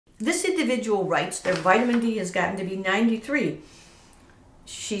this individual writes their vitamin D has gotten to be 93.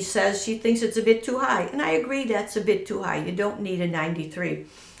 She says she thinks it's a bit too high, and I agree that's a bit too high. You don't need a 93.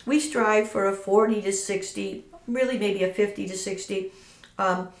 We strive for a 40 to 60, really maybe a 50 to 60.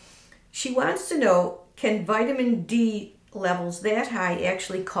 She wants to know, can vitamin D levels that high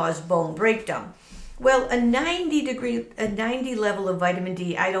actually cause bone breakdown? Well, a 90 level of vitamin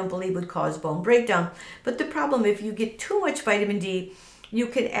D, I don't believe would cause bone breakdown. But the problem, if you get too much vitamin D, you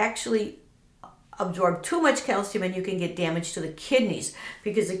can actually absorb too much calcium and you can get damage to the kidneys,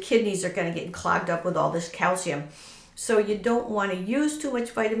 because the kidneys are kind of getting clogged up with all this calcium. So you don't want to use too much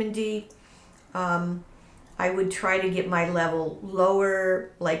vitamin D. I would try to get my level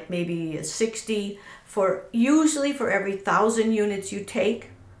lower, like maybe a 60. Usually for every 1,000 units you take,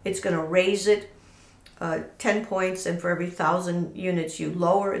 it's going to raise it 10 points, and for every 1,000 units you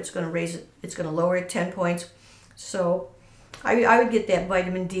lower, it's going to raise it. It's going to lower it 10 points. So I would get that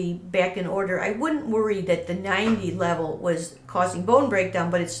vitamin D back in order. I wouldn't worry that the 90 level was causing bone breakdown,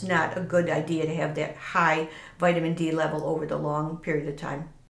 but it's not a good idea to have that high vitamin D level over the long period of time.